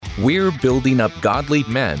We're building up godly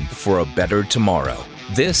men for a better tomorrow.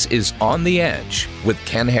 This is On the Edge with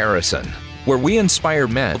Ken Harrison, where we inspire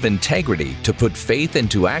men of integrity to put faith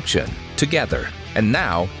into action together. And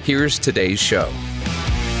now, here's today's show.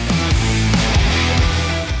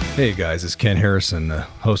 Hey guys, it's Ken Harrison, the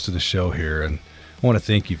host of the show here, and I want to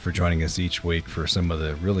thank you for joining us each week for some of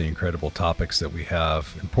the really incredible topics that we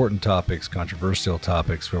have, important topics, controversial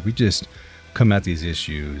topics, where we just come at these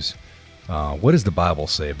issues. What does the Bible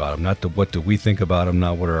say about them? Not what do we think about them,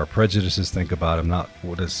 not what our prejudices think about them, not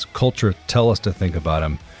what does culture tell us to think about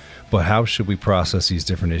them, but how should we process these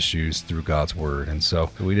different issues through God's Word? And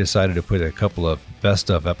so we decided to put a couple of best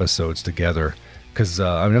of episodes together because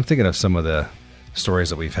I'm thinking of some of the stories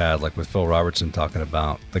that we've had, like with Phil Robertson talking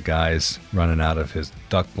about the guys running out of his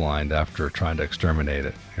duck blind after trying to exterminate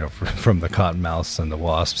it, from the cottonmouths and the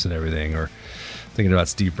wasps and everything, or thinking about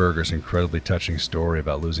Steve Berger's incredibly touching story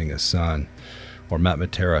about losing his son, or Matt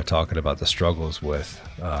Matera talking about the struggles with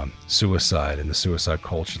suicide and the suicide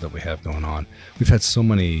culture that we have going on. We've had so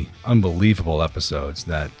many unbelievable episodes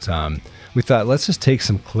that we thought, let's just take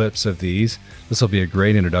some clips of these. This will be a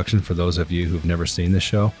great introduction for those of you who've never seen this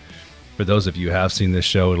show. For those of you who have seen this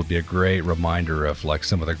show, it'll be a great reminder of like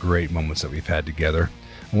some of the great moments that we've had together.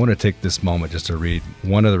 I want to take this moment just to read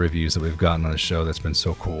one of the reviews that we've gotten on the show that's been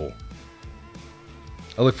so cool.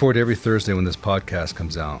 I look forward to every Thursday when this podcast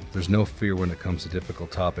comes out. There's no fear when it comes to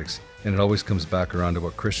difficult topics, and it always comes back around to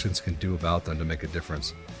what Christians can do about them to make a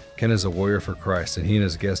difference. Ken is a warrior for Christ, and he and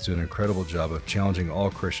his guests do an incredible job of challenging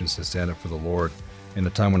all Christians to stand up for the Lord in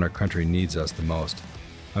a time when our country needs us the most.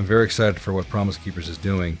 I'm very excited for what Promise Keepers is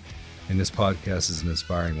doing, and this podcast is an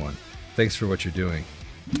inspiring one. Thanks for what you're doing.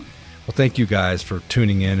 Well, thank you guys for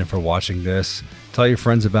tuning in and for watching this. Tell your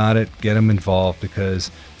friends about it. Get them involved,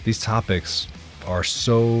 because these topics are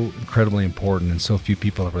so incredibly important and so few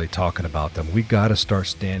people are really talking about them. We got to start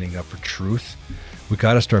standing up for truth. We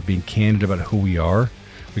got to start being candid about who we are.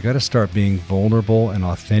 We got to start being vulnerable and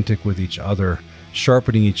authentic with each other,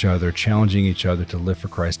 sharpening each other, challenging each other to live for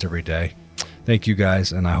Christ every day. Thank you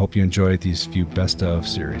guys, and I hope you enjoyed these few best of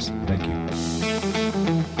series. Thank you.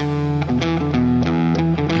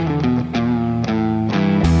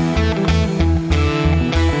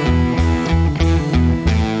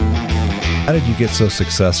 How did you get so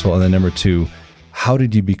successful? And then number two, how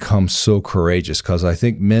did you become so courageous? Because I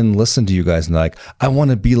think men listen to you guys and like, I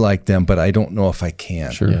want to be like them, but I don't know if I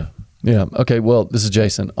can. Sure. Yeah. Okay. Well, this is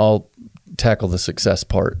Jason. I'll tackle the success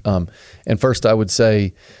part. And first, I would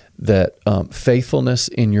say that faithfulness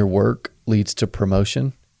in your work leads to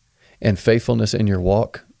promotion, and faithfulness in your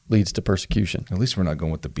walk leads to persecution. At least we're not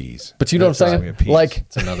going with the bees. But you know what I'm saying? Like,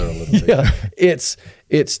 it's another alliteration. Yeah, it's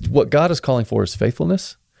what God is calling for is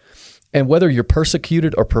faithfulness. And whether you're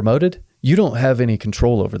persecuted or promoted, you don't have any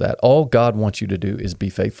control over that. All God wants you to do is be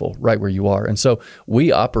faithful right where you are. And so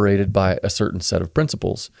we operated by a certain set of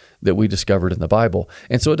principles that we discovered in the Bible.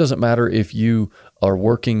 And so it doesn't matter if you are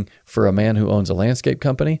working for a man who owns a landscape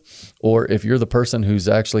company, or if you're the person who's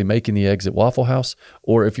actually making the eggs at Waffle House,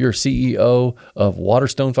 or if you're CEO of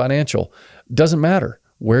Waterstone Financial. Doesn't matter.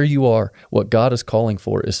 Where you are, what God is calling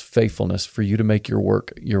for is faithfulness for you to make your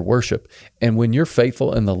work your worship. And when you're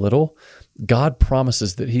faithful in the little, God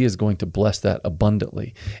promises that He is going to bless that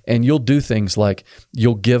abundantly. And you'll do things like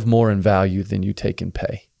you'll give more in value than you take in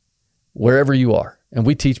pay, wherever you are. And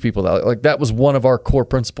we teach people that. Like, that was one of our core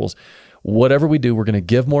principles. Whatever we do, we're going to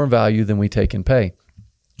give more in value than we take in pay.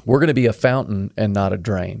 We're going to be a fountain and not a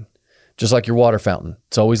drain. Just like your water fountain.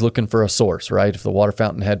 It's always looking for a source, right? If the water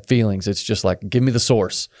fountain had feelings, it's just like, give me the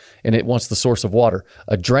source. And it wants the source of water.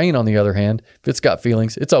 A drain, on the other hand, if it's got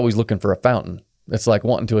feelings, it's always looking for a fountain. It's like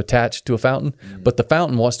wanting to attach to a fountain, but the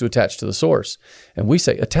fountain wants to attach to the source. And we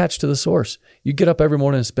say, attach to the source. You get up every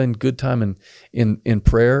morning and spend good time in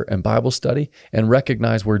prayer and Bible study and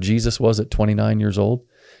recognize where Jesus was at 29 years old.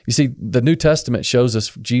 You see, the New Testament shows us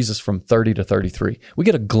Jesus from 30 to 33. We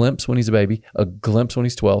get a glimpse when he's a baby, a glimpse when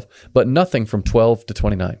he's 12, but nothing from 12 to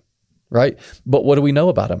 29, right? But what do we know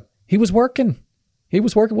about him? He was working.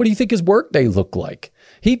 What do you think his work day looked like?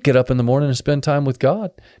 He'd get up in the morning and spend time with God,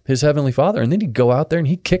 his heavenly Father, and then he'd go out there and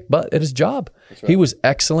he'd kick butt at his job. That's right. He was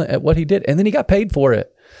excellent at what he did, and then he got paid for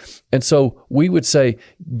it. And so we would say,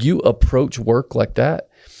 you approach work like that,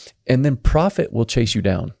 and then profit will chase you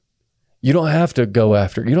down. You don't have to go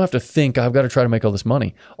after, you don't have to think, I've got to try to make all this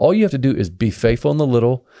money. All you have to do is be faithful in the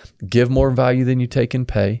little, give more value than you take in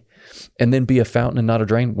pay, and then be a fountain and not a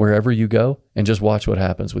drain wherever you go, and just watch what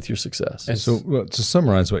happens with your success. And so, to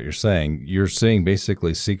summarize what you're saying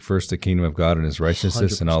basically seek first the kingdom of God and his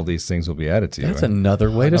righteousness, 100%. And all these things will be added to you. That's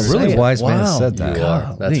another way to say it. A really wise man said that. You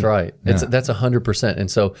are. That's right. Yeah. That's 100%. And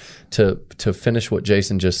so to finish what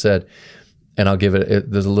Jason just said, and I'll give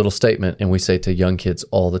there's a little statement, and we say to young kids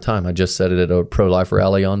all the time. I just said it at a pro-life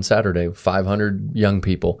rally on Saturday, 500 young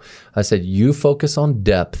people. I said, you focus on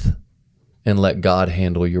depth and let God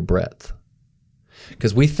handle your breadth.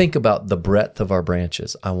 Because we think about the breadth of our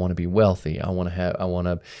branches. I want to be wealthy. I want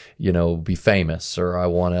to, be famous, or I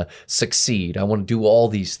want to succeed. I want to do all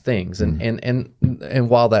these things. And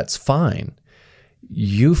while that's fine,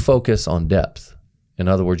 you focus on depth. In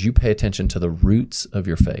other words, you pay attention to the roots of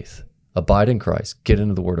your faith. Abide in Christ, get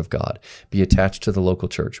into the Word of God, be attached to the local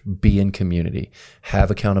church, be in community,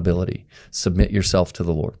 have accountability, submit yourself to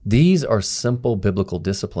the Lord. These are simple biblical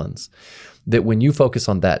disciplines that when you focus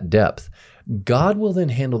on that depth, God will then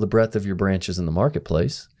handle the breadth of your branches in the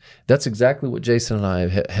marketplace. That's exactly what Jason and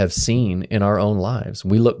I have seen in our own lives.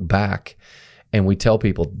 We look back and we tell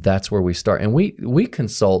people that's where we start. And we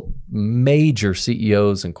consult major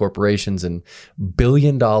CEOs and corporations and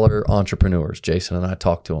billion-dollar entrepreneurs. Jason and I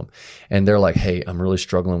talk to them. And they're like, hey, I'm really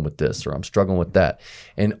struggling with this, or I'm struggling with that.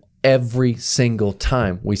 And every single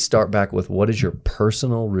time we start back with, what is your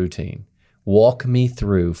personal routine? Walk me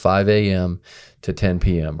through 5 a.m. to 10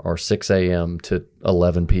 p.m. or 6 a.m. to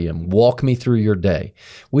 11 p.m. Walk me through your day.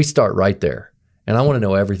 We start right there. And I want to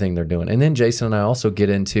know everything they're doing. And then Jason and I also get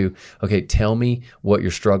into, okay, tell me what you're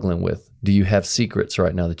struggling with. Do you have secrets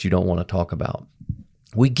right now that you don't want to talk about?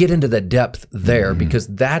 We get into the depth there because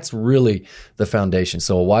that's really the foundation.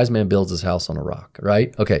 So a wise man builds his house on a rock,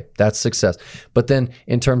 right? Okay, that's success. But then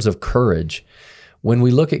in terms of courage, when we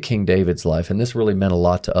look at King David's life, and this really meant a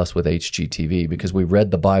lot to us with HGTV because we read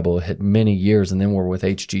the Bible, it had many years, and then we're with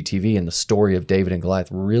HGTV, and the story of David and Goliath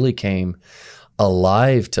really came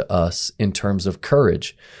alive to us in terms of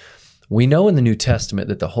courage. We know in the New Testament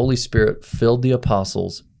that the Holy Spirit filled the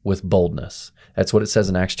apostles with boldness. That's what it says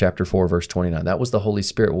in Acts chapter 4, verse 29. That was the Holy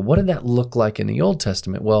Spirit. Well, what did that look like in the Old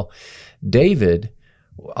Testament? Well, David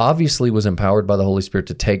obviously was empowered by the Holy Spirit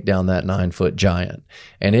to take down that 9-foot giant,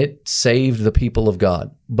 and it saved the people of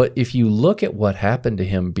God. But if you look at what happened to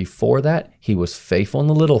him before that, he was faithful in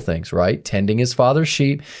the little things, right? Tending his father's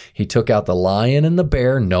sheep. He took out the lion and the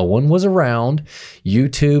bear. No one was around.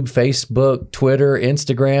 YouTube, Facebook, Twitter,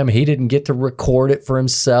 Instagram. He didn't get to record it for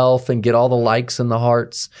himself and get all the likes and the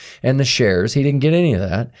hearts and the shares. He didn't get any of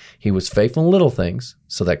that. He was faithful in little things.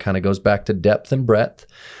 So that kind of goes back to depth and breadth.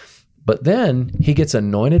 But then he gets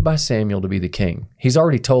anointed by Samuel to be the king. He's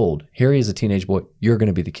already told, here he is a teenage boy, you're going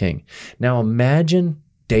to be the king. Now imagine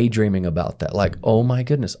daydreaming about that. Like, oh my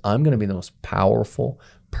goodness, I'm going to be the most powerful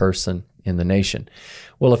person in the nation.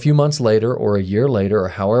 Well, a few months later or a year later or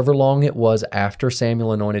however long it was after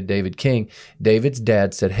Samuel anointed David king, David's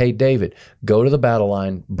dad said, hey, David, go to the battle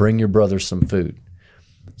line, bring your brothers some food.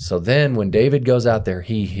 So then when David goes out there,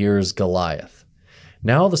 he hears Goliath.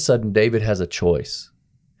 Now all of a sudden, David has a choice.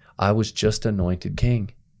 I was just anointed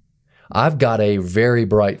king. I've got a very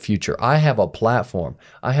bright future. I have a platform.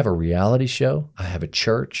 I have a reality show. I have a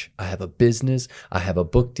church. I have a business. I have a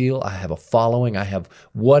book deal. I have a following. I have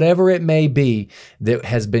whatever it may be that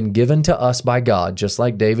has been given to us by God, just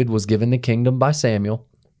like David was given the kingdom by Samuel.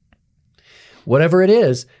 Whatever it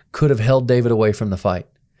is could have held David away from the fight.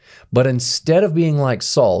 But instead of being like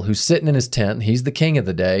Saul, who's sitting in his tent, he's the king of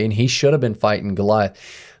the day, and he should have been fighting Goliath.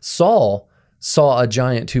 Saul saw a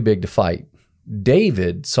giant too big to fight.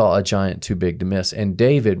 David saw a giant too big to miss, and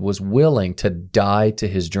David was willing to die to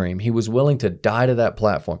his dream. He was willing to die to that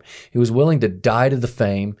platform. He was willing to die to the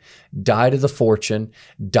fame, die to the fortune,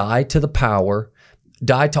 die to the power,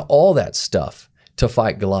 die to all that stuff to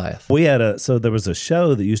fight Goliath. So there was a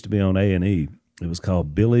show that used to be on A&E. It was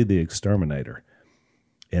called Billy the Exterminator.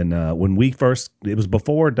 And when we first, it was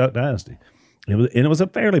before Duck Dynasty. It was a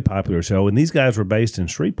fairly popular show, and these guys were based in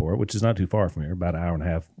Shreveport, which is not too far from here, about an hour and a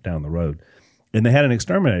half down the road. And they had an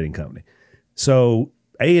exterminating company. So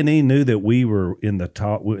A&E knew that we were in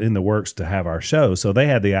the works to have our show, so they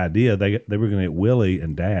had the idea they were going to get Willie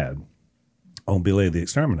and Dad on Billy the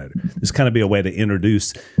Exterminator. This kind of be a way to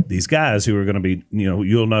introduce these guys who are going to be,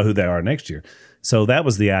 you'll know who they are next year. So that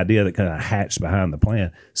was the idea that kind of hatched behind the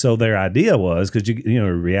plan. So their idea was, because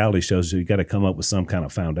reality shows, you got to come up with some kind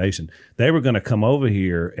of foundation. They were going to come over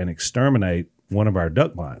here and exterminate one of our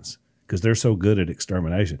duck blinds because they're so good at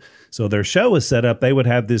extermination. So their show was set up. They'd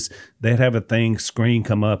have a screen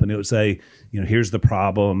come up, and it would say, here's the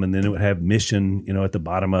problem, and then it would have mission, at the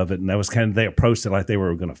bottom of it. And that was they approached it like they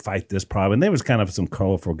were going to fight this problem. And they was kind of some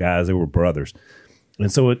colorful guys. They were brothers.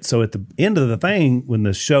 And so at the end of the thing, when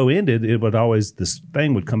the show ended, this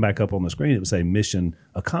thing would come back up on the screen. It would say mission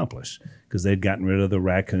accomplished, because they'd gotten rid of the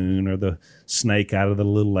raccoon or the snake out of the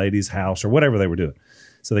little lady's house or whatever they were doing.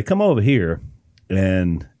 So they come over here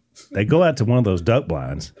and they go out to one of those duck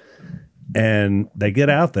blinds, and they get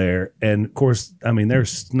out there. And of course, I mean, there's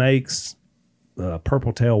snakes,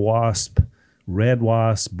 purple tail wasp, red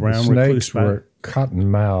wasp, brown recluse spider.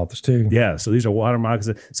 Cottonmouths too. Yeah, so these are water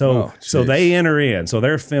moccasins. So they enter in. So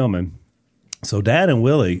they're filming. So Dad and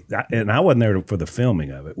Willie, and I wasn't there for the filming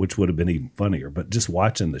of it, which would have been even funnier, but just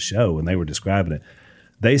watching the show when they were describing it,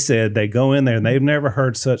 they said they go in there and they've never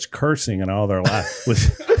heard such cursing in all their life.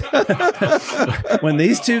 When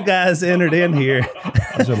these two guys entered in here,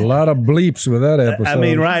 there's a lot of bleeps with that episode. I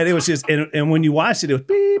mean, right? It was just, and when you watched it was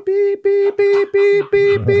beep beep beep beep beep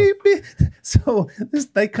beep beep beep. So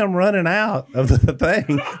they come running out of the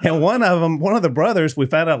thing, and one of the brothers, we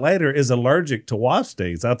found out later, is allergic to wasp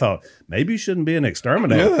stings. I thought maybe you shouldn't be an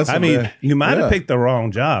exterminator. Yeah, you might have picked the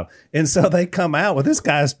wrong job. And so they come out with this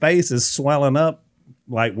guy's face is swelling up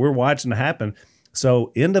like we're watching it happen.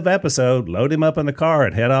 So end of episode, load him up in the car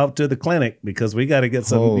and head off to the clinic because we got to get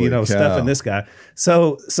some, stuff in this guy.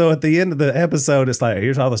 So at the end of the episode, it's like,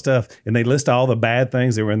 here's all the stuff. And they list all the bad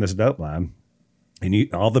things that were in this duck line.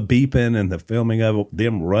 And all the beeping and the filming of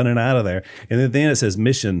them running out of there. And then it says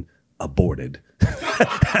mission aborted.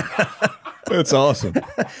 That's awesome.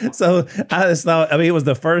 So I just thought, it was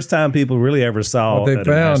the first time people really ever saw. What they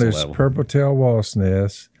found is purple tail wasp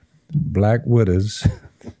nests, black widows,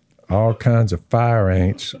 all kinds of fire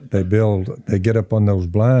ants. They get up on those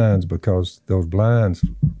blinds because those blinds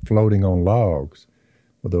floating on logs.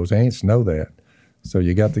 Well, those ants know that. So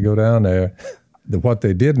you got to go down there. What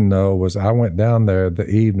they didn't know was I went down there the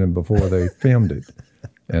evening before they filmed it,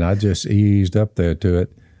 and I just eased up there to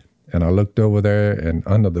it, and I looked over there, and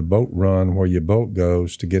under the boat run where your boat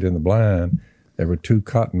goes to get in the blind, there were 2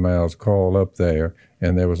 cottonmouths coiled up there,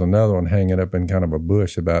 and there was another one hanging up in kind of a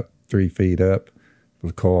bush about 3 feet up,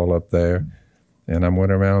 was coiled up there, and I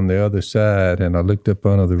went around the other side, and I looked up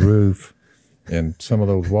under the roof, and some of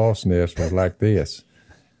those wasp nests was like this.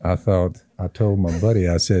 I told my buddy,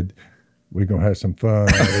 I said, we're going to have some fun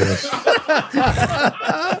with this.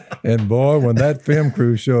 And boy, when that film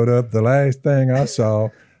crew showed up, the last thing I saw,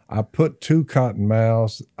 I put 2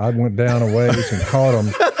 cottonmouths. I went down a ways and caught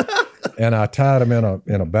them, and I tied them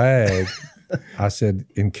in a bag. I said,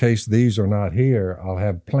 in case these are not here, I'll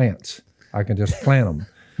have plants. I can just plant them.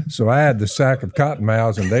 So I had the sack of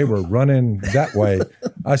cottonmouths, and they were running that way.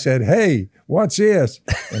 I said, hey, what's this?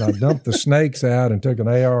 And I dumped the snakes out and took an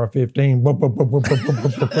AR-15,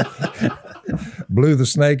 blew the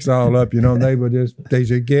snakes all up, and they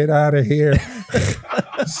said, get out of here.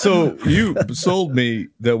 So you sold me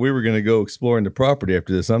that we were going to go exploring the property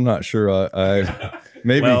after this. I'm not sure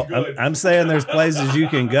maybe. Well, I'm saying there's places you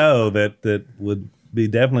can go that would be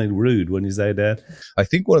definitely rude, wouldn't you say, Dad? I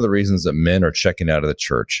think one of the reasons that men are checking out of the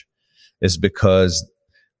church is because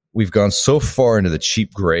we've gone so far into the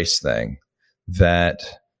cheap grace thing that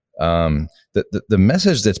the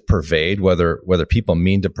message that's pervade, whether people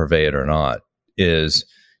mean to purvey it or not, is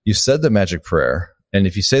you said the magic prayer. And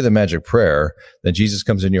if you say the magic prayer, then Jesus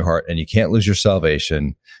comes in your heart and you can't lose your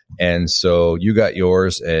salvation. And so you got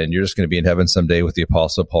yours and you're just going to be in heaven someday with the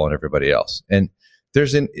Apostle Paul and everybody else. And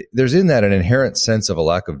there's in that an inherent sense of a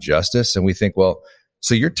lack of justice. And we think, well,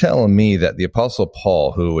 so you're telling me that the Apostle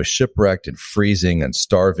Paul, who was shipwrecked and freezing and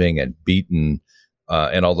starving and beaten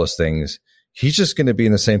and all those things, he's just going to be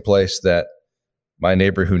in the same place that my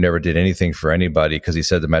neighbor who never did anything for anybody because he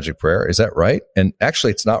said the magic prayer. Is that right? And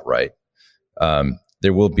actually, it's not right.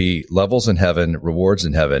 There will be levels in heaven, rewards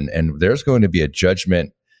in heaven, and there's going to be a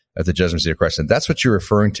judgment at the judgment seat of Christ. And that's what you're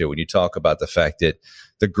referring to when you talk about the fact that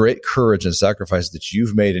the great courage and sacrifice that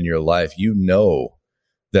you've made in your life, you know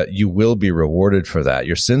that you will be rewarded for that.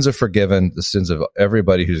 Your sins are forgiven. The sins of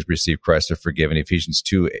everybody who's received Christ are forgiven. Ephesians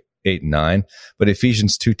 2:8-9. But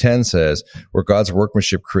Ephesians 2:10 says, we're God's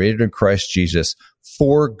workmanship created in Christ Jesus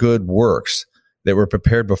for good works that were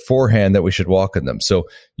prepared beforehand that we should walk in them. So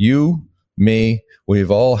you, me,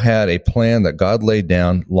 we've all had a plan that God laid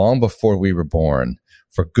down long before we were born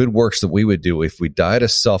for good works that we would do if we die to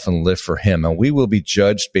self and live for him. And we will be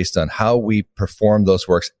judged based on how we perform those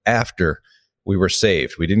works after we were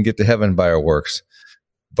saved. We didn't get to heaven by our works,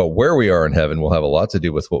 but where we are in heaven will have a lot to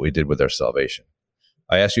do with what we did with our salvation.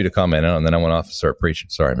 I asked you to comment on it, and then I went off and started preaching.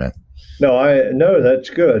 Sorry, man. No, that's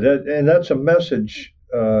good. And that's a message,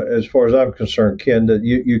 as far as I'm concerned, Ken, that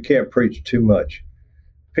you can't preach too much.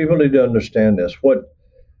 People need to understand this.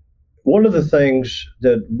 one of the things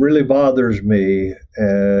that really bothers me,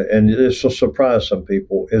 and this will surprise some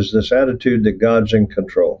people, is this attitude that God's in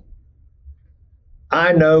control.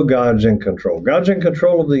 I know God's in control. God's in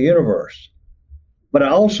control of the universe. But I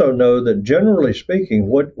also know that generally speaking,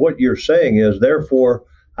 what you're saying is, therefore,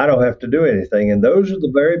 I don't have to do anything. And those are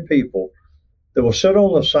the very people that will sit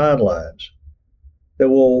on the sidelines, that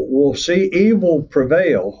will see evil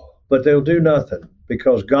prevail, but they'll do nothing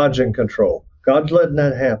because God's in control. God's letting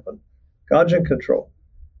that happen. God's in control.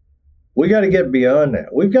 We got to get beyond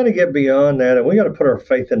that. We've got to get beyond that, and we got to put our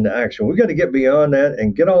faith into action. We've got to get beyond that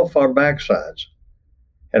and get off our backsides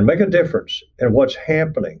and make a difference in what's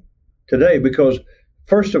happening today. Because,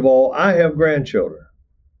 first of all, I have grandchildren.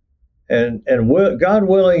 And God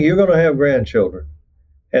willing, you're going to have grandchildren.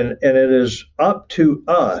 And it is up to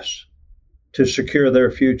us to secure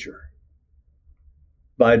their future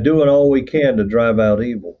by doing all we can to drive out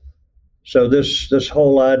evil. So this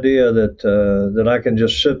whole idea that I can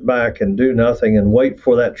just sit back and do nothing and wait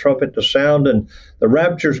for that trumpet to sound and the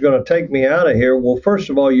rapture's going to take me out of here. Well, first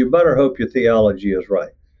of all, you better hope your theology is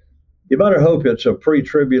right. You better hope it's a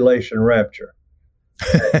pre-tribulation rapture.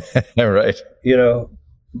 Right. You know,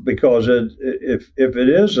 because if it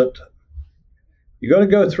isn't, you're going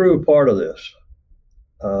to go through part of this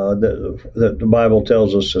that the Bible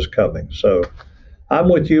tells us is coming. So I'm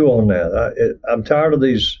with you on that. I'm tired of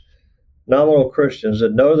these nominal Christians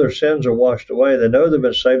that know their sins are washed away. They know they've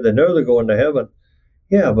been saved. They know they're going to heaven.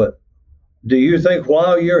 Yeah, but do you think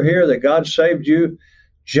while you're here that God saved you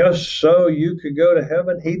just so you could go to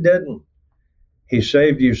heaven? He didn't. He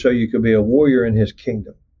saved you so you could be a warrior in his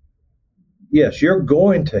kingdom. Yes, you're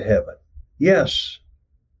going to heaven. Yes.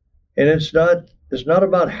 And it's not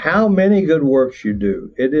about how many good works you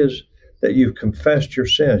do. It is that you've confessed your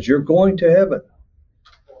sins. You're going to heaven.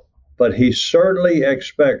 But he certainly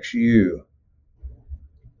expects you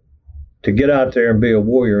to get out there and be a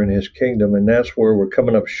warrior in his kingdom. And that's where we're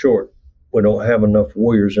coming up short. We don't have enough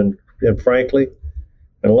warriors. And frankly,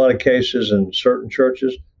 in a lot of cases in certain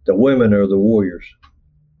churches, the women are the warriors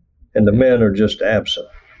and the men are just absent.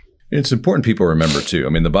 It's important people remember, too. I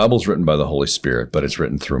mean, the Bible's written by the Holy Spirit, but it's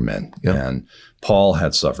written through men. Yep. And Paul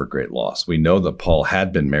had suffered great loss. We know that Paul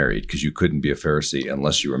had been married because you couldn't be a Pharisee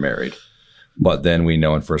unless you were married. But then we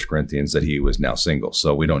know in 1 Corinthians that he was now single.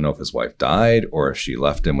 So we don't know if his wife died or if she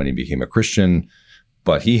left him when he became a Christian.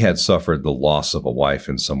 But he had suffered the loss of a wife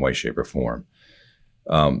in some way, shape, or form.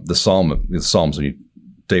 The Psalms,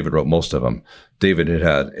 David wrote most of them. David had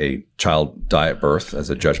had a child die at birth as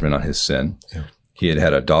a judgment on his sin. Yeah. He had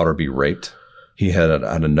had a daughter be raped. He had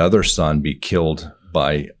another son be killed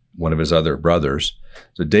by one of his other brothers.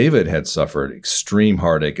 So David had suffered extreme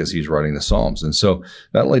heartache as he's writing the Psalms. And so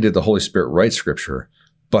not only did the Holy Spirit write Scripture,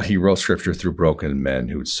 but he wrote Scripture through broken men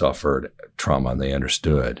who'd suffered trauma and they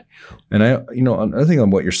understood. And another thing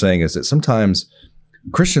on what you're saying is that sometimes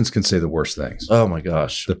Christians can say the worst things. Oh my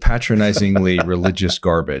gosh. The patronizingly religious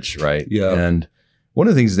garbage, right? Yeah. And one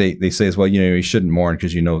of the things they say is, well, you shouldn't mourn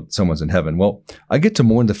because someone's in heaven. Well, I get to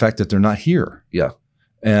mourn the fact that they're not here. Yeah.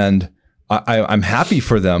 And I'm happy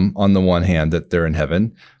for them on the one hand that they're in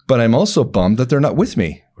heaven, but I'm also bummed that they're not with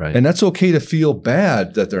me. Right. And that's okay to feel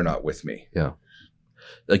bad that they're not with me. Yeah.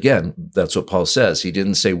 Again, that's what Paul says. He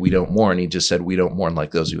didn't say we don't mourn. He just said we don't mourn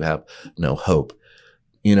like those who have no hope.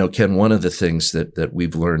 Ken, one of the things that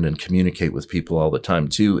we've learned and communicate with people all the time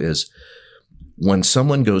too is when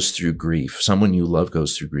someone goes through grief, someone you love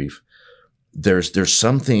goes through grief, there's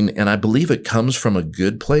something, and I believe it comes from a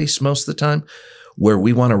good place most of the time, where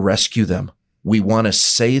we want to rescue them. We want to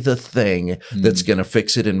say the thing that's going to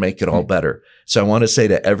fix it and make it all better. So I want to say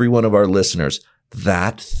to every one of our listeners,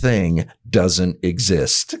 that thing doesn't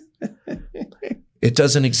exist. It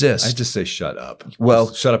doesn't exist. I just say shut up. Well,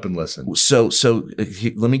 just shut up and listen. So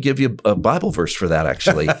let me give you a Bible verse for that,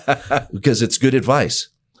 actually, because it's good advice.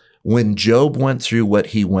 When Job went through what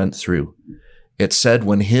he went through, it said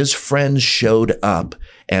when his friends showed up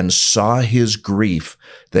and saw his grief,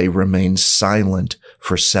 they remained silent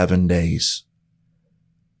for 7 days.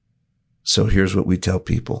 So here's what we tell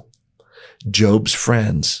people. Job's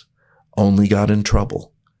friends only got in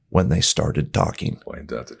trouble when they started talking. Boy, ain't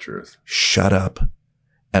that the truth. Shut up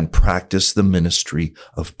and practice the ministry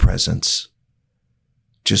of presence.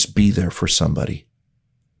 Just be there for somebody.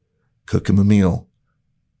 Cook them a meal,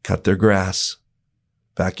 cut their grass,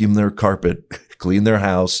 vacuum their carpet, clean their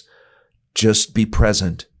house. Just be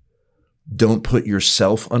present. Don't put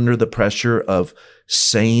yourself under the pressure of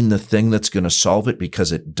saying the thing that's going to solve it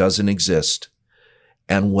because it doesn't exist.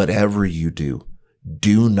 And whatever you do,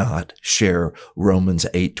 do not share Romans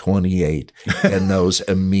 8:28 in those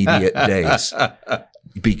immediate days.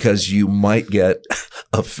 because you might get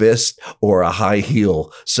a fist or a high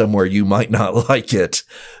heel somewhere you might not like it,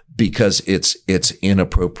 because it's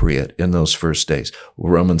inappropriate in those first days.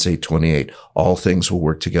 Romans 8:28, all things will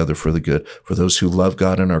work together for the good for those who love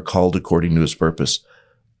God and are called according to his purpose.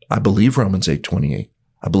 I believe Romans 8:28.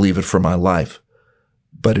 I believe it for my life,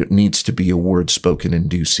 but it needs to be a word spoken in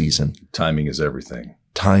due season. Timing is everything.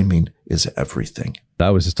 Timing is everything. I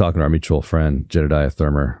was just talking to our mutual friend, Jedediah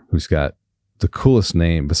Thurmer, who's got the coolest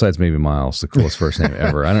name, besides maybe Miles, the coolest first name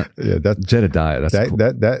ever. Jedediah. That's cool.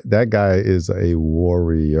 That guy is a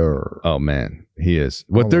warrior. Oh man, he is.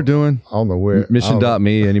 What they're doing, I don't know where.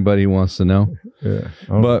 Mission.me, anybody who wants to know. Yeah.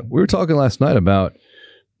 But we were talking last night about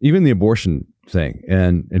even the abortion thing,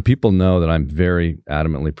 and people know that I'm very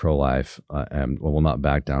adamantly pro-life and will not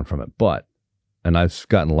back down from it. And I've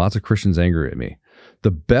gotten lots of Christians angry at me.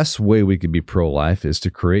 The best way we could be pro-life is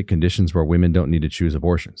to create conditions where women don't need to choose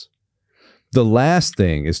abortions. The last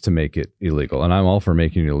thing is to make it illegal, and I'm all for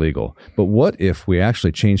making it illegal. But what if we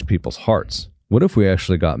actually change people's hearts? What if we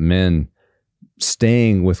actually got men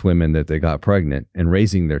staying with women that they got pregnant and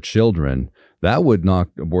raising their children? That would knock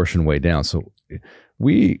abortion way down. So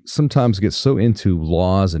we sometimes get so into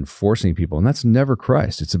laws and forcing people, and that's never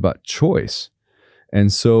Christ. It's about choice.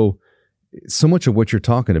 And so much of what you're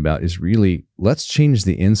talking about is really, let's change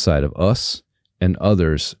the inside of us and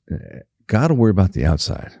others. God will worry about the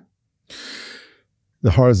outside.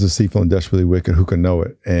 The heart is deceitful and desperately wicked. Who can know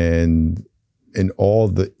it? And in all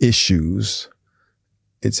the issues,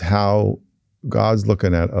 it's how God's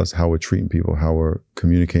looking at us, how we're treating people, how we're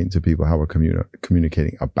communicating to people, how we're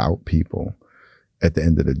communicating about people at the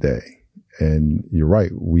end of the day. And you're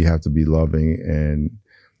right. We have to be loving and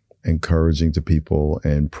encouraging to people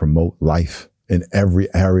and promote life in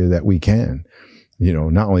every area that we can. You know,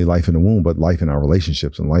 not only life in the womb, but life in our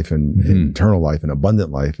relationships and life in eternal life and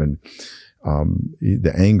abundant life. And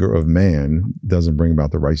the anger of man doesn't bring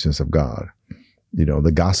about the righteousness of God. You know,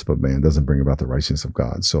 the gossip of man doesn't bring about the righteousness of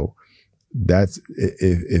God. So that's,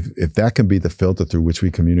 if that can be the filter through which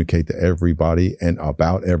we communicate to everybody and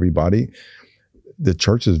about everybody, the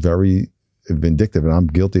church is very vindictive, and I'm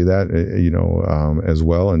guilty of that, as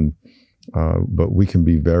well. And, but we can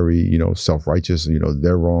be very, self-righteous,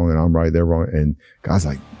 they're wrong and I'm right, they're wrong. And God's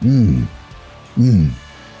like, you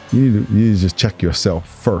need to just check yourself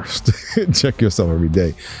first. Check yourself every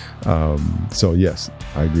day. So yes,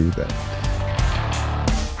 I agree with that.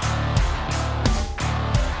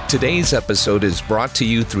 Today's episode is brought to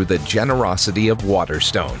you through the generosity of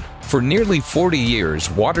Waterstone. For nearly 40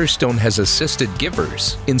 years, Waterstone has assisted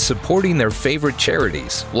givers in supporting their favorite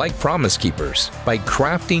charities, like Promise Keepers, by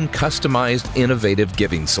crafting customized, innovative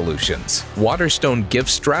giving solutions. Waterstone gift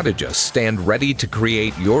strategists stand ready to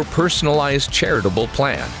create your personalized charitable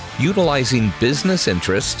plan, utilizing business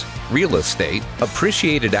interest, real estate,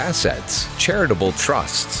 appreciated assets, charitable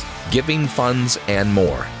trusts, giving funds, and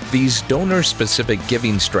more. These donor-specific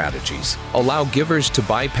giving strategies allow givers to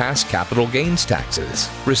bypass capital gains taxes,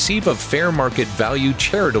 receive a fair market value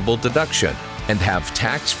charitable deduction, and have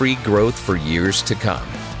tax-free growth for years to come.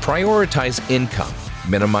 Prioritize income,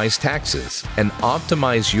 minimize taxes, and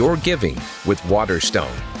optimize your giving with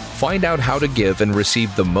Waterstone. Find out how to give and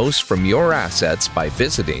receive the most from your assets by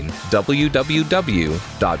visiting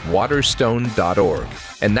www.waterstone.org.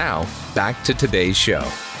 And now, back to today's show.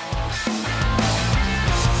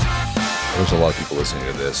 There's a lot of people listening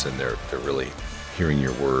to this, and they're really hearing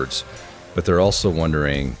your words, but they're also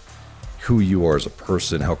wondering who you are as a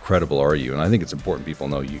person. How credible are you? And I think it's important people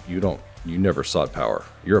know you never sought power.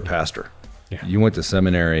 You're a pastor. Yeah. You went to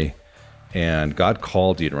seminary, and God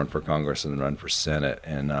called you to run for Congress and then run for Senate.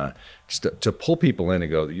 And just to pull people in and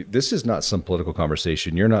go, this is not some political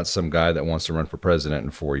conversation. You're not some guy that wants to run for president in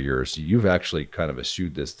 4 years. You've actually kind of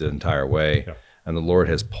eschewed this the entire way. Yeah. And the Lord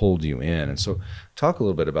has pulled you in. And so talk a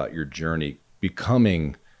little bit about your journey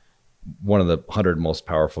becoming one of the 100 most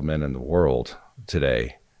powerful men in the world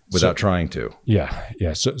today without trying to. Yeah.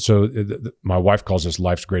 So my wife calls this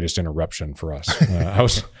life's greatest interruption for us. I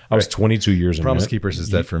was 22 years in Promise Keepers is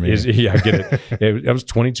that for me. Yeah, I get it. I was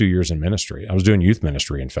 22 years in ministry. I was doing youth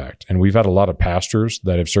ministry, in fact. And we've had a lot of pastors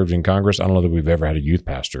that have served in Congress. I don't know that we've ever had a youth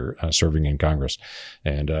pastor serving in Congress.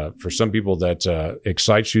 And for some people that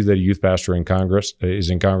excites you that a youth pastor is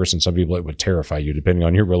in Congress, and some people it would terrify you depending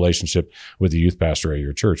on your relationship with the youth pastor at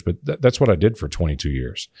your church. But that's what I did for 22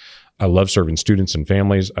 years. I love serving students and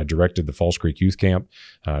families. I directed the Falls Creek Youth Camp.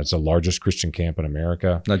 It's the largest Christian camp in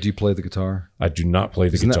America. Now, do you play the guitar? I do not play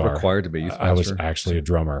the Isn't guitar. That required to be a youth pastor? I was actually a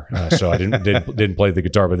drummer, so I didn't play the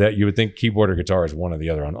guitar. But that you would think keyboard or guitar is one or the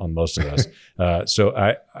other on most of us. So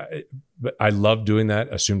I loved doing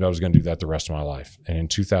that. Assumed I was going to do that the rest of my life. And in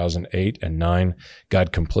 2008 and 2009,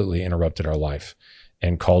 God completely interrupted our life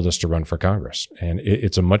and called us to run for Congress. And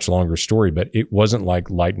it's a much longer story, but it wasn't like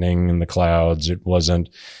lightning in the clouds. It wasn't,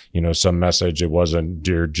 some message. It wasn't,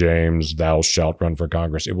 "Dear James, thou shalt run for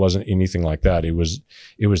Congress." It wasn't anything like that. It was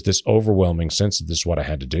this overwhelming sense that this is what I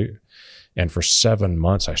had to do. And for 7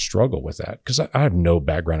 months, I struggled with that because I have no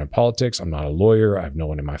background in politics. I'm not a lawyer. I have no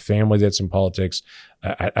one in my family that's in politics.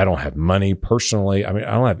 I don't have money personally. I mean,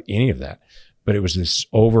 I don't have any of that. But it was this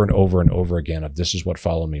over and over and over again of this is what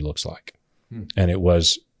follow me looks like. And it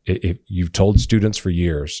was, you've told students for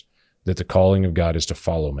years that the calling of God is to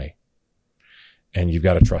follow me. And you've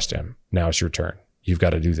got to trust him. Now it's your turn. You've got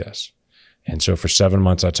to do this. And so for 7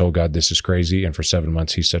 months, I told God, this is crazy. And for 7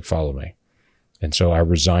 months, he said, follow me. And so I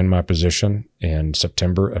resigned my position in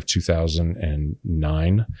September of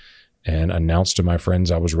 2009 and announced to my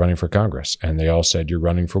friends I was running for Congress. And they all said, "You're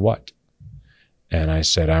running for what?" And I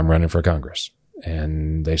said, "I'm running for Congress."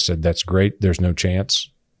 And they said, "That's great. There's no chance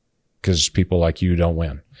because people like you don't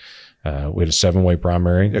win." We had a 7-way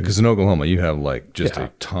primary. Yeah, because in Oklahoma, you have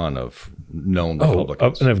a ton of known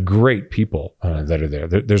Republicans. And of great people that are there.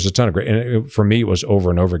 There's a ton of great. And for me, it was over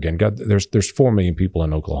and over again. God, there's 4 million people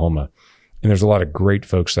in Oklahoma, and there's a lot of great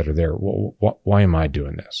folks that are there. Why am I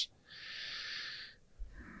doing this?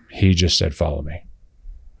 He just said, "Follow me.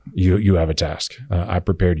 You have a task. I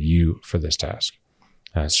prepared you for this task."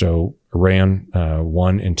 So ran,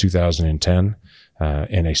 won in 2010.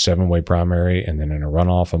 In a 7-way primary, and then in a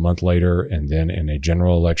runoff a month later, and then in a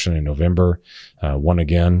general election in November, won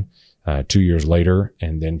again 2 years later.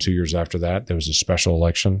 And then 2 years after that, there was a special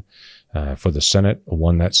election for the Senate,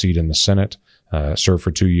 won that seat in the Senate, served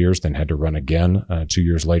for 2 years, then had to run again 2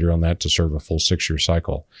 years later on that to serve a full 6-year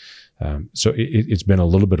cycle. So it's been a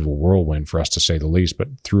little bit of a whirlwind for us, to say the least, but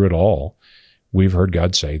through it all, we've heard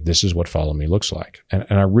God say, this is what follow me looks like. And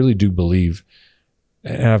I really do believe,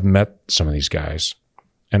 and I've met some of these guys,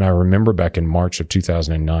 and I remember back in March of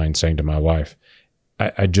 2009 saying to my wife,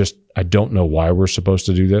 I don't know why we're supposed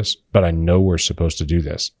to do this, but I know we're supposed to do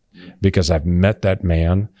this because I've met that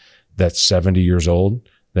man that's 70 years old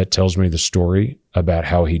that tells me the story about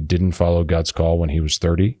how he didn't follow God's call when he was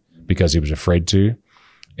 30 because he was afraid to,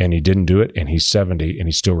 and he didn't do it, and he's 70 and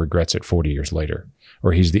he still regrets it 40 years later.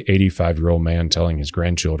 Or he's the 85-year-old man telling his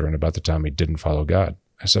grandchildren about the time he didn't follow God.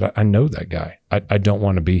 I said, I know that guy. I don't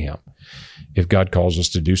want to be him. If God calls us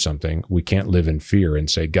to do something, we can't live in fear and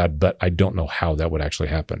say, "God, but I don't know how that would actually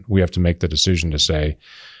happen." We have to make the decision to say,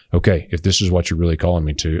 okay, if this is what you're really calling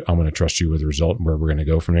me to, I'm going to trust you with the result and where we're going to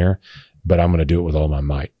go from there, but I'm going to do it with all my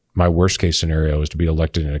might. My worst case scenario is to be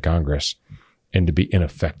elected into Congress and to be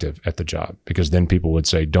ineffective at the job, because then people would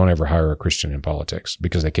say, don't ever hire a Christian in politics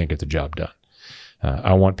because they can't get the job done.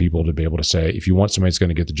 I want people to be able to say, if you want somebody that's going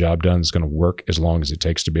to get the job done, that's going to work as long as it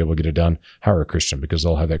takes to be able to get it done, hire a Christian, because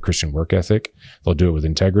they'll have that Christian work ethic. They'll do it with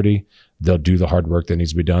integrity. They'll do the hard work that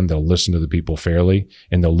needs to be done. They'll listen to the people fairly,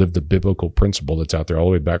 and they'll live the biblical principle that's out there all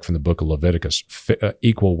the way back from the book of Leviticus,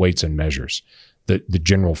 equal weights and measures, the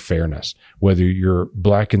general fairness. Whether you're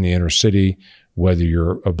black in the inner city, whether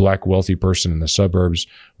you're a black wealthy person in the suburbs,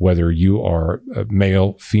 whether you are a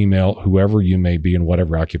male, female, whoever you may be in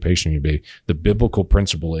whatever occupation you be, the biblical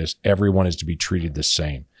principle is everyone is to be treated the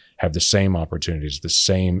same, have the same opportunities, the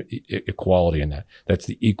same equality in that. That's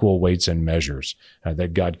the equal weights and measures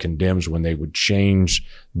that God condemns when they would change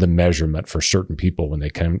the measurement for certain people when they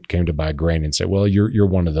came to buy grain and say, well, you're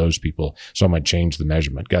one of those people, so I'm going to change the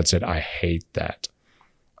measurement. God said, I hate that.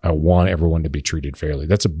 I want everyone to be treated fairly.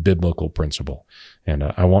 That's a biblical principle. And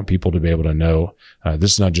I want people to be able to know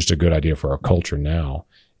this is not just a good idea for our culture now.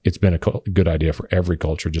 It's been a good idea for every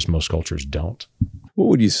culture, just most cultures don't. What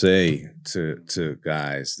would you say to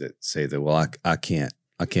guys that say that, well, I can't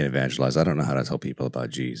evangelize. I don't know how to tell people about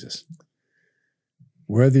Jesus.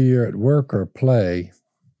 Whether you're at work or play,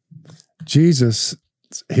 Jesus,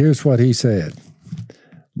 here's what he said.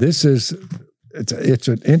 It's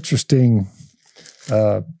an interesting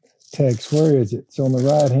text. Where is it? It's on the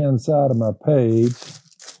right-hand side of my page.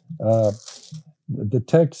 The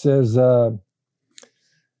text says,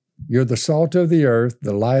 you're the salt of the earth,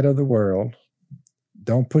 the light of the world.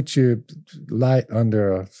 Don't put your light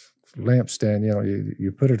under a lampstand.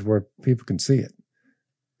 You put it where people can see it.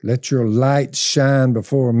 Let your light shine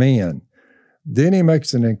before men. Then he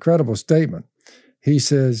makes an incredible statement. He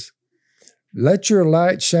says, let your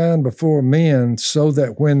light shine before men so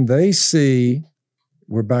that when they see,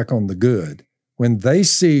 we're back on the good, when they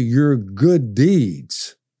see your good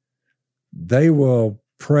deeds, they will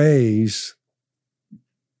praise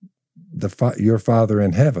your Father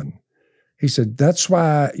in heaven. He said, that's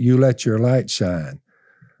why you let your light shine.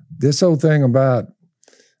 This whole thing about,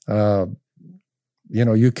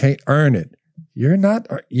 you can't earn it.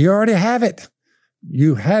 You already have it.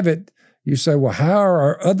 You have it. You say, well, how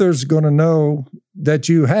are others going to know that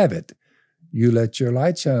you have it? You let your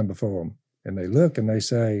light shine before them. And they look and they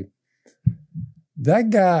say,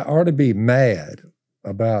 that guy ought to be mad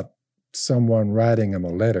about someone writing him a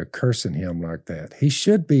letter cursing him like that. He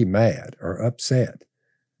should be mad or upset.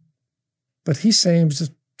 But he seems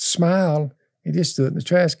to smile and just threw it in the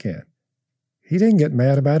trash can. He didn't get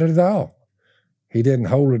mad about it at all. He didn't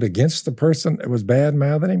hold it against the person that was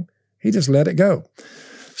bad-mouthing him. He just let it go.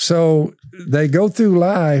 So they go through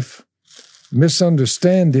life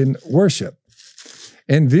misunderstanding worship.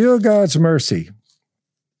 In view of God's mercy,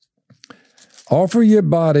 offer your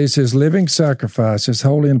bodies as living sacrifices,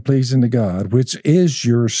 holy and pleasing to God, which is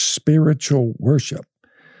your spiritual worship.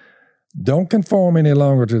 Don't conform any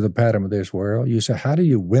longer to the pattern of this world. You say, how do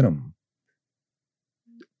you win them?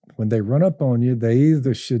 When they run up on you, they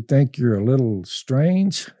either should think you're a little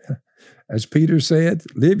strange. As Peter said,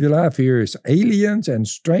 live your life here as aliens and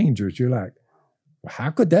strangers. You're like, well, how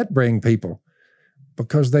could that bring people?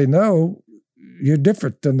 Because they know you're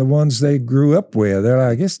different than the ones they grew up with. They're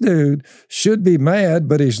like, this dude should be mad,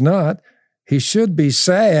 but he's not. He should be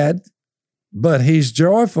sad, but he's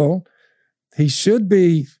joyful. He should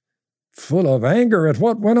be full of anger at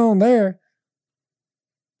what went on there.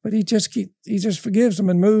 But he just forgives them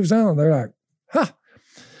and moves on. They're like, ha!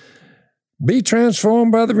 Be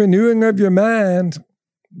transformed by the renewing of your mind.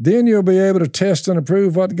 Then you'll be able to test and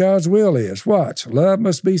approve what God's will is. Watch. Love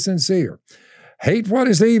must be sincere. Hate what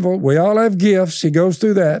is evil. We all have gifts. He goes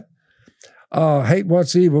through that. Hate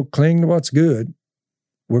what's evil. Cling to what's good.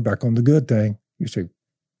 We're back on the good thing. You say,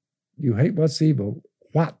 you hate what's evil.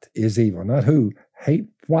 What is evil? Not who. Hate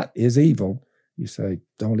what is evil. You say,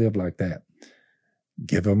 don't live like that.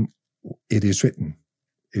 Give them, it is written.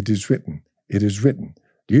 It is written. It is written.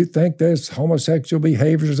 Do you think there's homosexual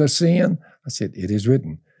behaviors a sin? I said, it is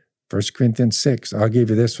written. 1 Corinthians 6, I'll give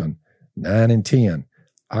you this one, 9 and 10.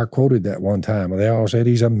 I quoted that one time. They all said,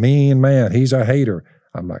 he's a mean man. He's a hater.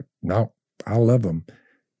 I'm like, no, I love him.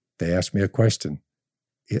 They asked me a question.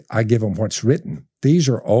 I give them what's written. These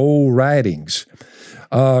are old writings.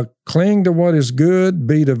 Cling to what is good,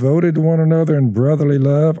 be devoted to one another in brotherly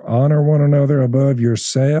love, honor one another above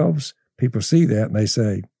yourselves. People see that and they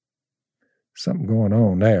say, something going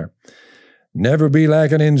on there. Never be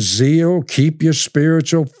lacking in zeal, keep your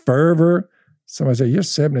spiritual fervor. Somebody say, you're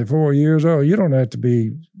 74 years old. You don't have to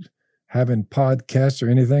be having podcasts or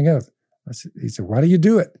anything else. He said, why do you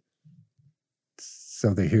do it?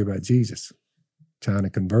 So they hear about Jesus, trying to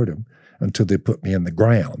convert them until they put me in the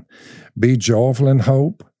ground. Be joyful in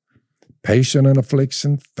hope, patient in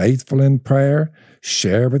affliction, faithful in prayer,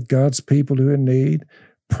 share with God's people who are in need,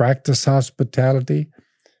 practice hospitality.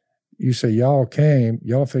 You say, y'all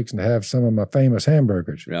fixing to have some of my famous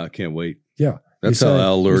hamburgers. Yeah, I can't wait. Yeah. That's how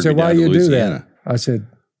Al lured me down why to you Louisiana. do that? I said,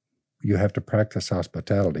 you have to practice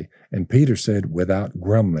hospitality. And Peter said, without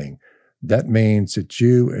grumbling. That means that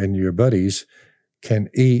you and your buddies can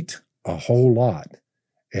eat a whole lot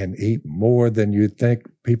and eat more than you think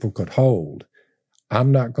people could hold.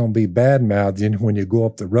 I'm not going to be bad-mouthing when you go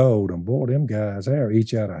up the road and, boy, them guys there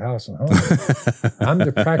eat you out of house and home. I'm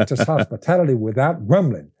to practice hospitality without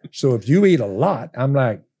grumbling. So if you eat a lot, I'm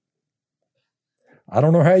like, I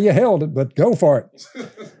don't know how you held it, but go for it.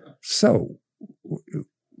 So,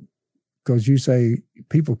 because you say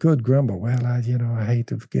people could grumble, well, I hate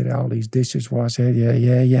to get all these dishes washed.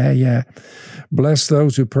 Yeah. Bless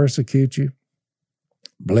those who persecute you.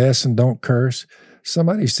 Bless and don't curse.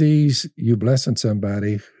 Somebody sees you blessing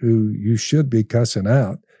somebody who you should be cussing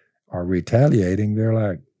out or retaliating. They're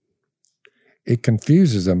like, it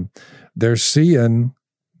confuses them. They're seeing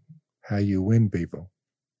how you win people.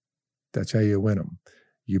 That's how you win them.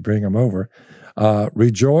 You bring them over.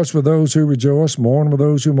 Rejoice with those who rejoice, mourn with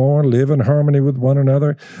those who mourn, live in harmony with one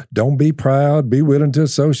another. Don't be proud. Be willing to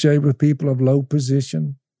associate with people of low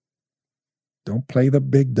position. Don't play the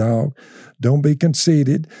big dog. Don't be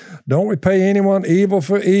conceited. Don't repay anyone evil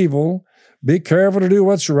for evil. Be careful to do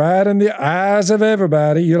what's right in the eyes of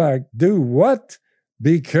everybody. You're like, do what?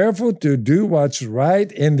 Be careful to do what's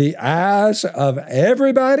right in the eyes of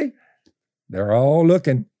everybody. They're all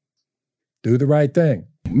looking. Do the right thing.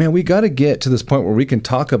 Man, we got to get to this point where we can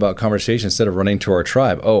talk about conversation instead of running to our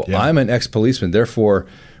tribe. Oh, yeah. I'm an ex-policeman, therefore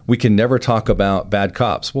we can never talk about bad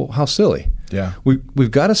cops. Well, how silly. Yeah.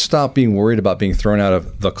 We've got to stop being worried about being thrown out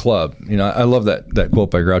of the club. You know, I love that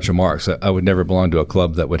quote by Groucho Marx. I would never belong to a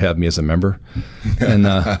club that would have me as a member. And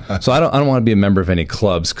so I don't want to be a member of any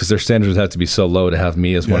clubs because their standards have to be so low to have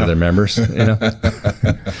me as one of their members, you know.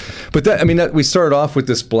 But we started off with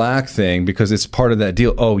this black thing because it's part of that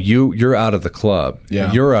deal. Oh, you're out of the club.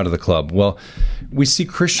 Yeah. You're out of the club. Well, we see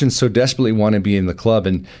Christians so desperately want to be in the club.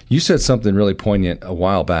 And you said something really poignant a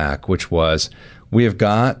while back, which was, we have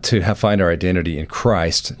got to find our identity in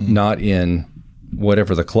Christ, not in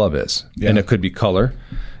whatever the club is. Yeah. And it could be color.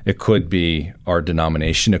 It could be our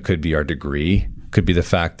denomination. It could be our degree. It could be the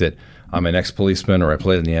fact that I'm an ex-policeman or I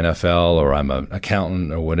played in the NFL or I'm an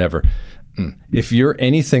accountant or whatever. If you're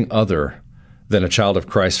anything other than a child of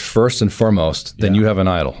Christ first and foremost, then you have an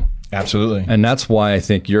idol. Absolutely. And that's why I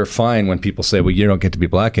think you're fine when people say, well, you don't get to be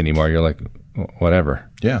black anymore. You're like, whatever.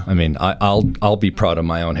 Yeah. I mean, I'll be proud of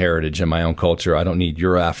my own heritage and my own culture. I don't need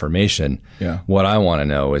your affirmation. Yeah. What I want to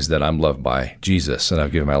know is that I'm loved by Jesus and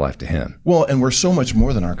I've given my life to him. Well, and we're so much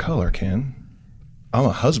more than our color, Ken. I'm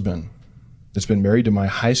a husband that's been married to my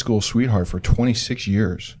high school sweetheart for 26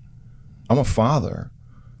 years. I'm a father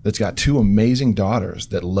that's got 2 amazing daughters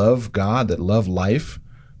that love God, that love life,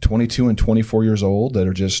 22 and 24 years old, that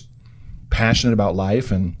are just passionate about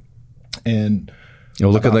life and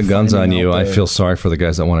look at the guns on you. I feel sorry for the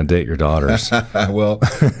guys that want to date your daughters. Well,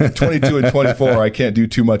 22 and 24, I can't do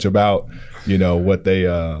too much about, you know,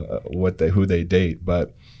 who they date,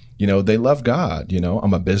 but you know, they love God. You know,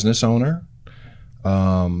 I'm a business owner,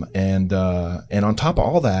 and on top of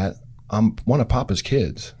all that, I'm one of Papa's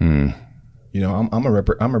kids. You know, I'm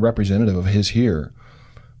a representative of his here,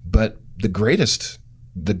 but the greatest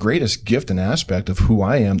gift and aspect of who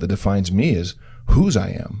I am that defines me is whose I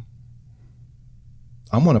am.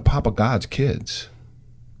 I'm one of Papa God's kids.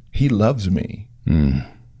 He loves me.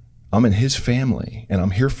 I'm in his family, and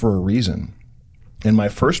I'm here for a reason. And my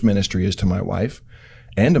first ministry is to my wife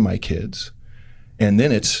and to my kids. And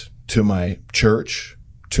then it's to my church,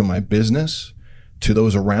 to my business, to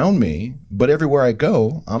those around me. But everywhere I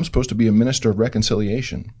go, I'm supposed to be a minister of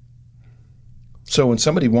reconciliation. So when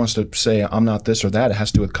somebody wants to say I'm not this or that, it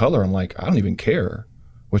has to do with color, I'm like, I don't even care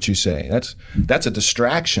what you say. That's a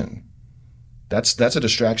distraction. That's a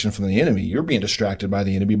distraction from the enemy. You're being distracted by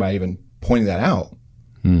the enemy by even pointing that out.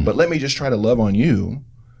 But let me just try to love on you.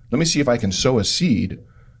 Let me see if I can sow a seed.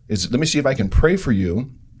 Let me see if I can pray for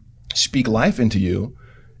you, speak life into you,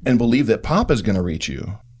 and believe that Papa's going to reach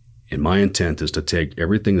you. And my intent is to take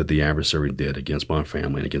everything that the adversary did against my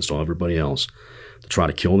family and against everybody else to try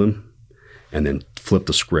to kill them and then flip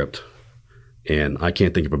the script. And I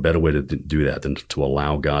can't think of a better way to do that than to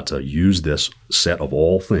allow God to use this set of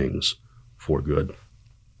all things for good.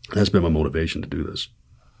 That's been my motivation to do this.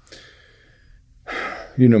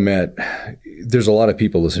 You know, Matt, there's a lot of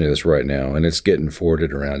people listening to this right now, and it's getting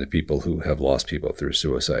forwarded around to people who have lost people through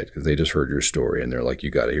suicide because they just heard your story and they're like,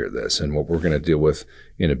 you got to hear this. And what we're going to deal with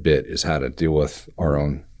in a bit is how to deal with our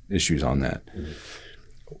own issues on that.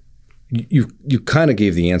 You kind of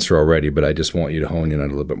gave the answer already, but I just want you to hone in on it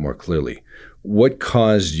a little bit more clearly. What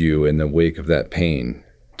caused you in the wake of that pain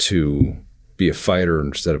to be a fighter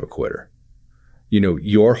instead of a quitter? You know,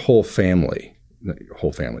 your whole family,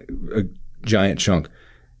 a giant chunk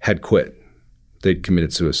had quit. They'd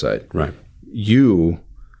committed suicide. Right. You,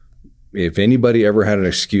 if anybody ever had an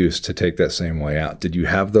excuse to take that same way out, did you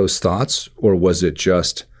have those thoughts, or was it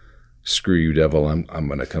just, screw you, devil, I'm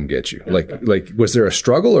going to come get you? Like, was there a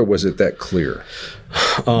struggle, or was it that clear?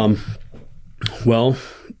 Well,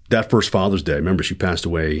 that first Father's Day, remember she passed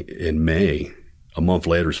away in May. A month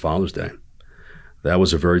later is Father's Day. That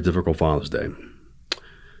was a very difficult Father's Day.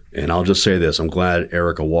 And I'll just say this, I'm glad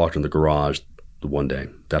Erica walked in the garage the one day,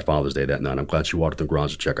 that Father's Day that night. I'm glad she walked in the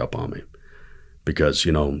garage to check up on me. Because,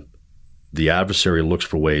 you know, the adversary looks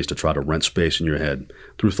for ways to try to rent space in your head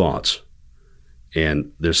through thoughts.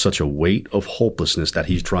 And there's such a weight of hopelessness that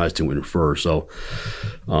he tries to infer. So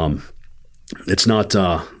it's not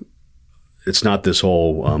this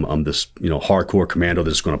whole I'm this, you know, hardcore commando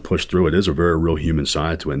that's going to push through. It is a very real human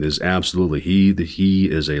side to it. And there's absolutely he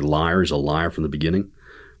is a liar. He's a liar from the beginning.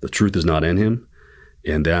 The truth is not in him.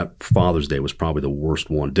 And that Father's Day was probably the worst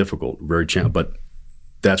one, difficult, very challenging. But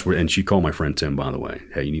that's where, and she called my friend Tim, by the way.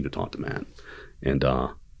 Hey, you need to talk to Matt. And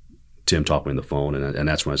Tim talked to me on the phone, and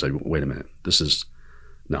that's when I said, wait a minute,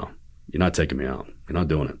 no, you're not taking me out. You're not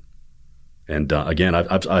doing it. And again,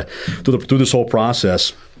 I've through this whole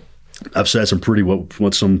process, I've said some pretty,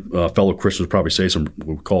 what some fellow Christians probably say,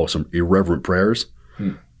 we call some irreverent prayers.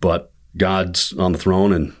 But God's on the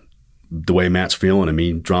throne, and the way Matt's feeling and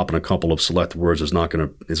me dropping a couple of select words is not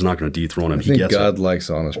going to dethrone him. I think God likes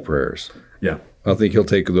honest prayers. Yeah. I think he'll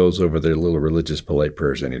take those over their little religious polite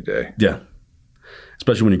prayers any day. Yeah.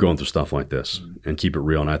 Especially when you're going through stuff like this, and keep it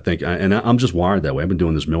real. And I think, I'm just wired that way. I've been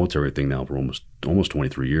doing this military thing now for almost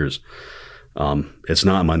 23 years. It's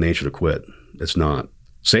not in my nature to quit. It's not.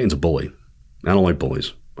 Satan's a bully. I don't like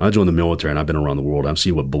bullies. I joined the military and I've been around the world. I've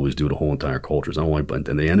seen what bullies do to whole entire cultures. I don't like,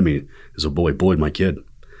 and the enemy is a bully. Bullied my kid,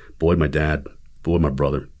 bullied my dad, bullied my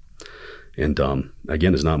brother. And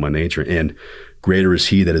again, it's not my nature. And greater is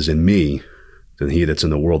he that is in me than he that's in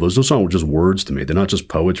the world. Those aren't just words to me. They're not just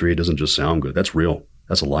poetry. It doesn't just sound good. That's real.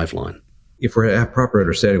 That's a lifeline. If we're to have proper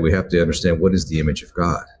understanding, we have to understand what is the image of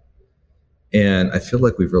God. And I feel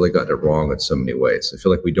like we've really gotten it wrong in so many ways. I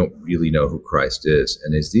feel like we don't really know who Christ is.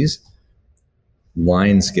 And as these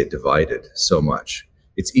lines get divided so much,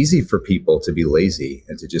 it's easy for people to be lazy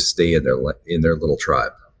and to just stay in their little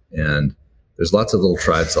tribe. And there's lots of little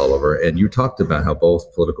tribes all over. And you talked about how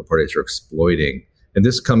both political parties are exploiting. And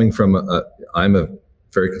this coming from I'm a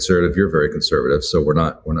very conservative, you're very conservative, so we're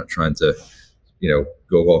not trying to,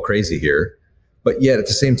 go all crazy here. But yet at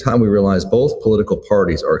the same time, we realize both political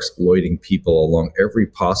parties are exploiting people along every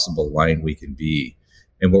possible line we can be.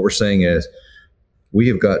 And what we're saying is we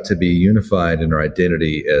have got to be unified in our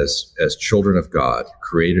identity as children of God,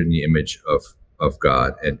 created in the image of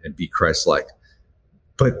God, and be Christ-like.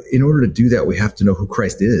 But in order to do that, we have to know who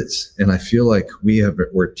Christ is. And I feel like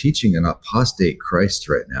we're teaching an apostate Christ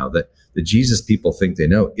right now, that the Jesus people think they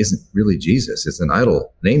know isn't really Jesus. It's an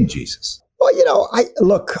idol named Jesus. Well,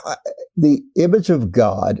 the image of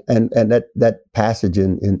God and that passage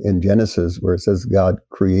in Genesis where it says God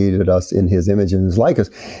created us in his image and his likeness,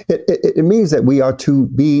 it means that we are to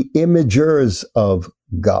be imagers of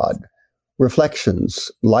God,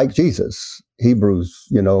 reflections like Jesus. Hebrews,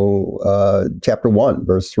 chapter 1,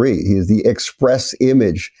 verse 3, he is the express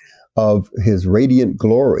image of his radiant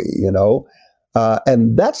glory,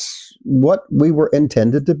 and that's what we were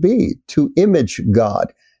intended to be, to image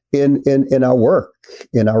God in our work,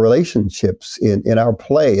 in our relationships, in our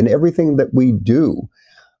play, in everything that we do.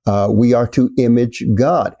 We are to image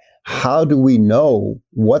God. How do we know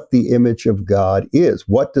what the image of God is?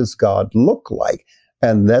 What does God look like?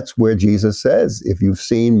 And that's where Jesus says, if you've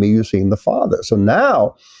seen me, you've seen the Father. So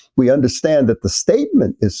now we understand that the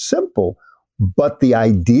statement is simple, but the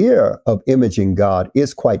idea of imaging God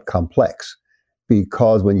is quite complex,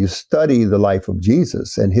 because when you study the life of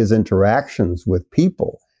Jesus and his interactions with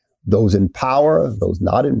people, those in power, those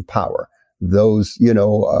not in power, those,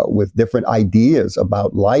 with different ideas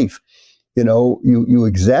about life, you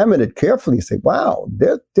examine it carefully and say, wow,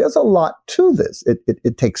 there's a lot to this.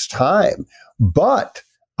 It takes time, but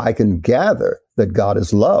I can gather that God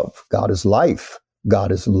is love, God is life,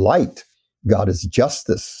 God is light, God is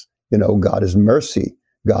justice, God is mercy,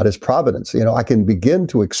 God is providence. I can begin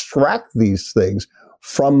to extract these things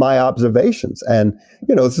from my observations. And,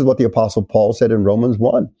 this is what the Apostle Paul said in Romans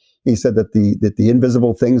 1. He said that the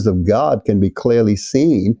invisible things of God can be clearly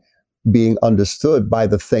seen, being understood by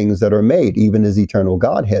the things that are made, even his eternal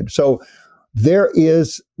Godhead. So there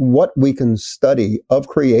is what we can study of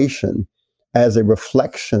creation as a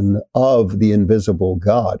reflection of the invisible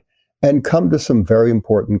God and come to some very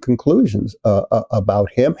important conclusions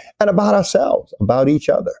about him and about ourselves, about each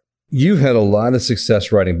other. You've had a lot of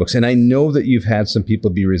success writing books, and I know that you've had some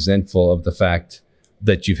people be resentful of the fact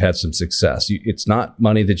that you've had some success. It's not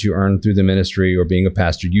money that you earned through the ministry or being a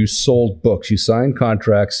pastor. You sold books, you signed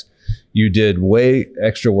contracts, you did way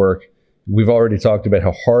extra work. We've already talked about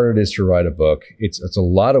how hard it is to write a book. It's a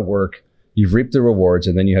lot of work. You've reaped the rewards,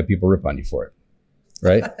 and then you have people rip on you for it,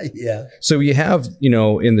 right? Yeah. So you have,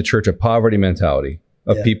 in the church, a poverty mentality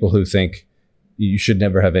of people who think you should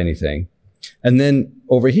never have anything. And then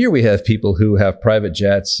over here, we have people who have private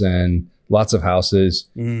jets and lots of houses.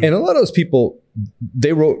 And a lot of those people,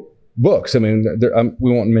 they wrote books. I mean,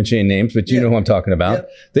 we won't mention any names, but you know who I'm talking about. Yep.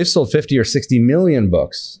 They've sold 50 or 60 million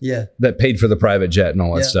books that paid for the private jet and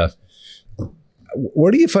all that stuff.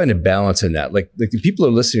 Where do you find a balance in that? Like the people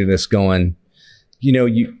are listening to this going,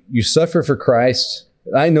 you suffer for Christ.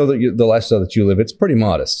 I know that the lifestyle that you live, it's pretty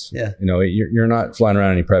modest. Yeah. You're not flying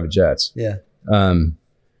around in any private jets. Yeah.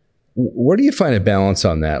 Where do you find a balance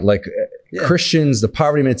on that? Like Christians, the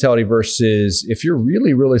poverty mentality versus if you're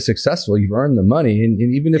really, really successful, you've earned the money. And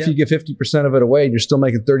even if you give 50% of it away, you're still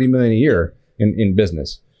making $30 million a year in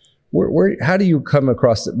business. How do you come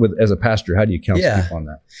across it as a pastor? How do you counsel people on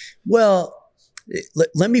that? Well,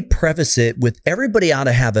 let me preface it with everybody ought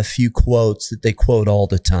to have a few quotes that they quote all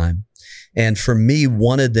the time. And for me,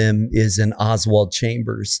 one of them is in Oswald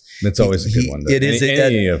Chambers. That's always a good one. It is.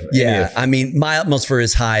 I mean, my utmost for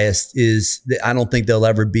his highest is that I don't think there'll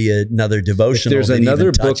ever be another devotional. If there's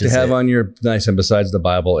another book to have on your nice and besides the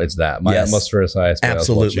Bible, it's that. My utmost for his highest.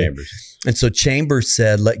 Absolutely. Chambers. And so Chambers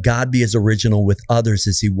said, let God be as original with others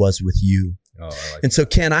as he was with you. Oh, I like and so,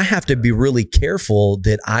 Ken, I have to be really careful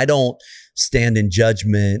that I don't stand in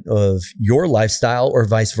judgment of your lifestyle or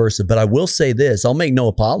vice versa. But I will say this, I'll make no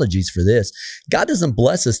apologies for this. God doesn't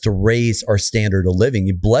bless us to raise our standard of living.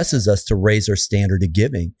 He blesses us to raise our standard of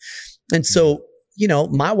giving. And so, you know,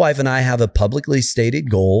 my wife and I have a publicly stated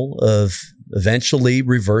goal of eventually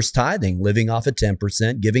reverse tithing, living off of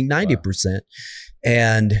 10%, giving 90%. Wow.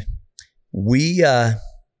 And we, I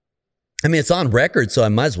mean, it's on record, so I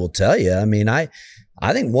might as well tell you. I mean, I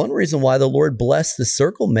think one reason why the Lord blessed the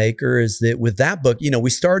Circle Maker is that with that book, you know, we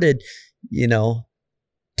started, you know,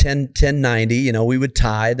 1090, you know, we would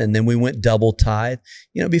tithe and then we went double tithe.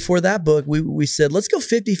 You know, before that book, we said, let's go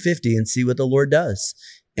 50-50 and see what the Lord does.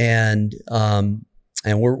 And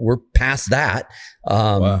we're past that.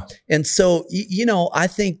 Wow. And so, you know, I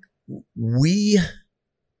think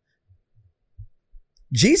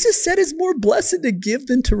Jesus said it's more blessed to give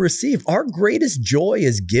than to receive. Our greatest joy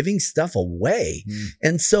is giving stuff away.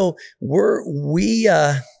 And so we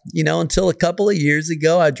you know, until a couple of years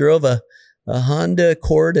ago, I drove a Honda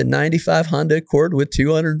Accord, a 95 Honda Accord with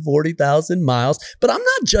 240,000 miles. But I'm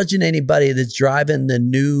not judging anybody that's driving the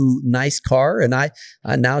new nice car. And I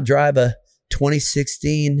now drive a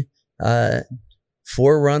 2016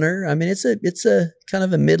 4Runner. I mean, it's a kind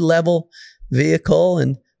of a mid-level vehicle,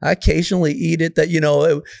 and I occasionally eat it. That, you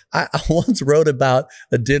know, I once wrote about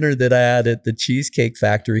a dinner that I had at the Cheesecake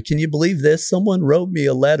Factory. Can you believe this? Someone wrote me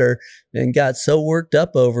a letter and got so worked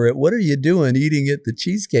up over it. What are you doing eating at the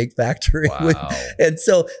Cheesecake Factory? Wow. And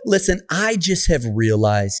so, listen, I just have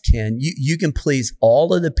realized, Ken, you can please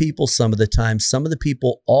all of the people some of the time, some of the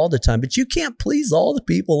people all the time, but you can't please all the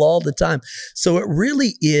people all the time. So it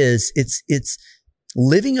really is, it's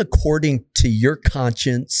living according to your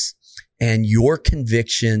conscience and your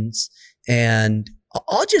convictions. And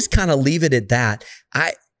I'll just kind of leave it at that.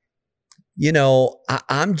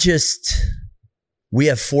 We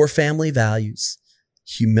have 4 family values: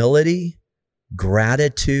 humility,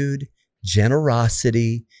 gratitude,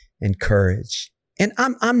 generosity, and courage. And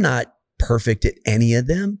I'm not perfect at any of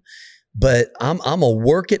them, but I'm a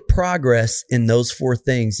work at progress in those 4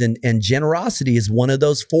 things. And generosity is one of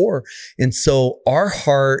those 4. And so our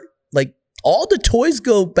heart, like, all the toys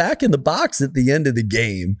go back in the box at the end of the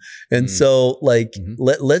game. And so, like,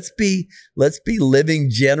 let's be living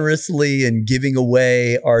generously and giving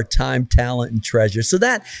away our time, talent, and treasure. So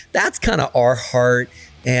that's kind of our heart.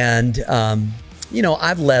 And, you know,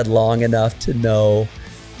 I've led long enough to know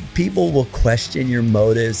people will question your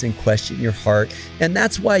motives and question your heart. And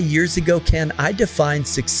that's why years ago, Ken, I defined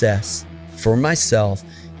success for myself.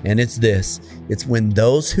 And it's this: it's when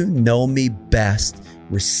those who know me best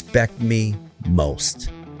respect me most.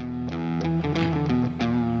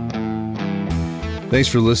 Thanks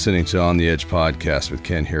for listening to On the Edge podcast with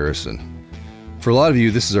Ken Harrison. For a lot of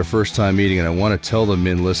you, this is our first time meeting, and I want to tell the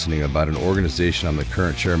men listening about an organization I'm the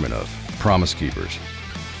current chairman of, Promise Keepers.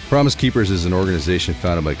 Promise Keepers is an organization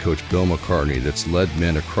founded by Coach Bill McCartney that's led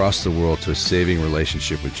men across the world to a saving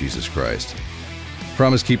relationship with Jesus Christ.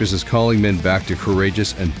 Promise Keepers is calling men back to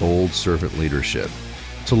courageous and bold servant leadership.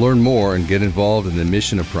 To learn more and get involved in the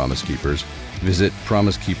mission of Promise Keepers, visit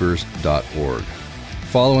promisekeepers.org.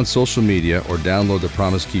 Follow on social media or download the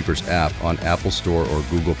Promise Keepers app on Apple Store or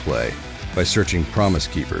Google Play by searching Promise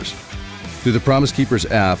Keepers. Through the Promise Keepers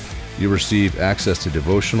app, you'll receive access to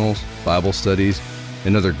devotionals, Bible studies,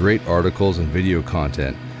 and other great articles and video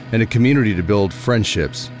content, and a community to build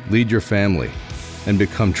friendships, lead your family, and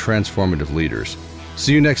become transformative leaders.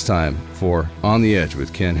 See you next time for On the Edge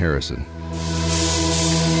with Ken Harrison.